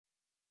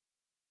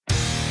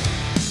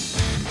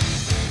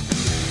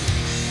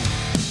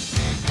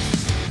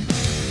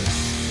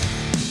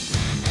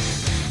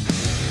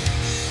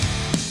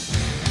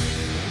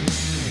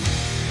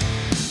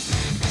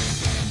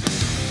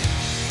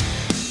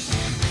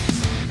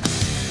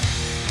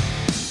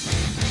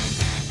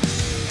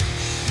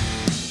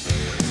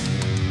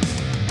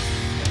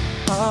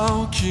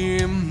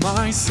blocking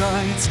my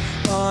sight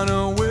on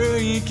a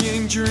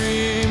waking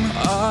dream.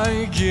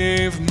 I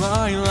gave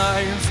my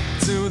life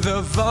to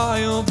the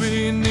vile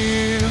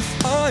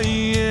beneath. I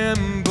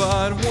am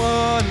but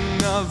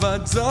one of a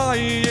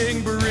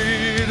dying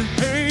breed.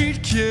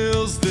 Hate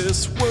kills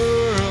this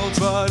world,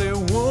 but it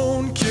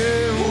won't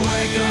kill me.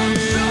 Wake up,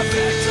 the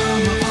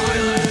victim of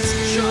violence.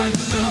 Shut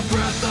the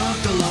breath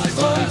of the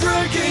lifeless. I'm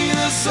breaking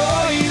the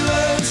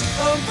silence.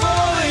 I'm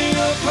falling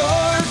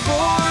apart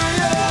for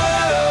you.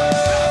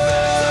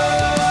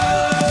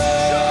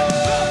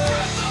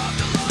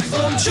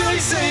 I'm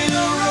chasing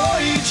the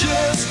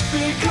righteous,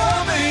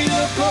 becoming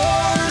a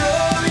part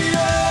of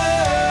you.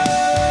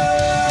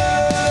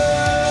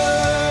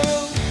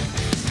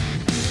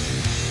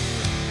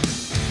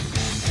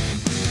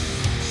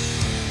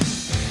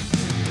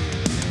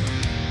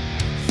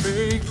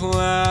 Fake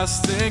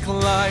plastic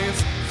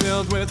life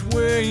filled with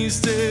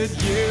wasted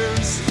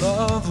years,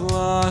 love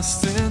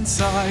lost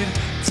inside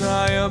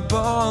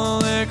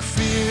diabolic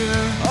fear.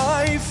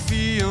 I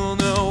feel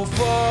no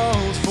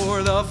fault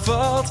for the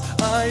fault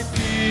I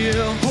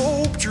feel.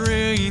 Hope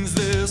drains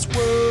this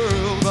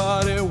world,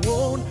 but it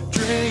won't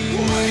drain me.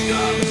 Wake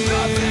up,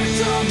 the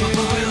victim of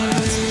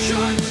violence.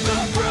 Shut the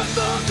breath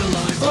of the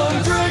lifeless. I'm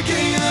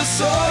breaking the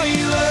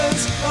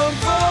silence. I'm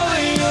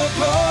falling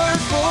apart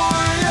for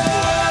you.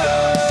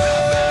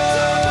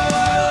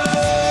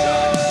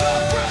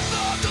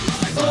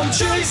 I'm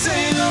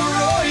chasing the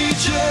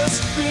righteous,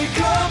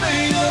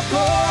 becoming a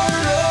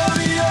part of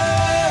you.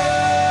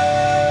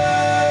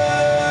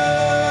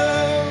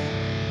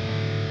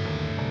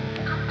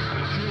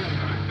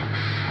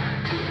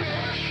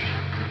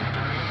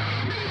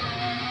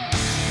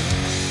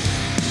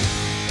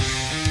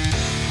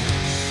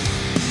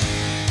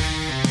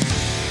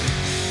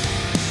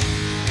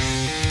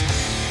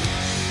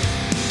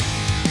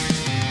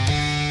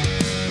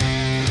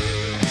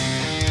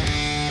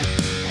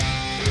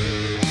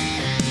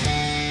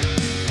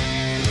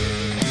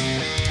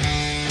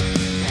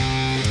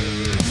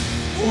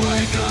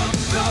 Wake up,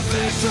 the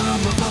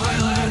victim of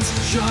violence.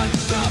 Shut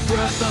the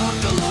breath of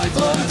the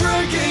lifeless. I'm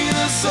breaking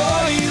the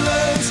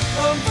silence.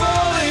 I'm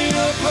falling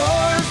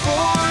apart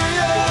for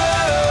you.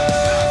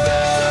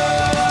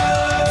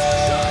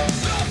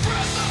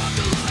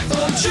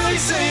 I'm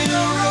chasing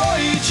the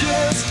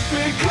righteous,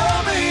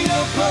 becoming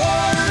a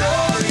part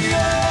of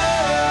you.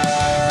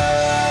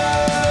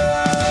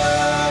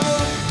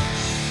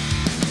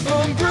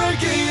 I'm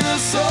breaking the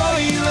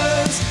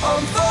silence.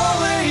 I'm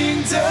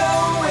falling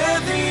down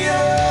with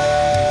you.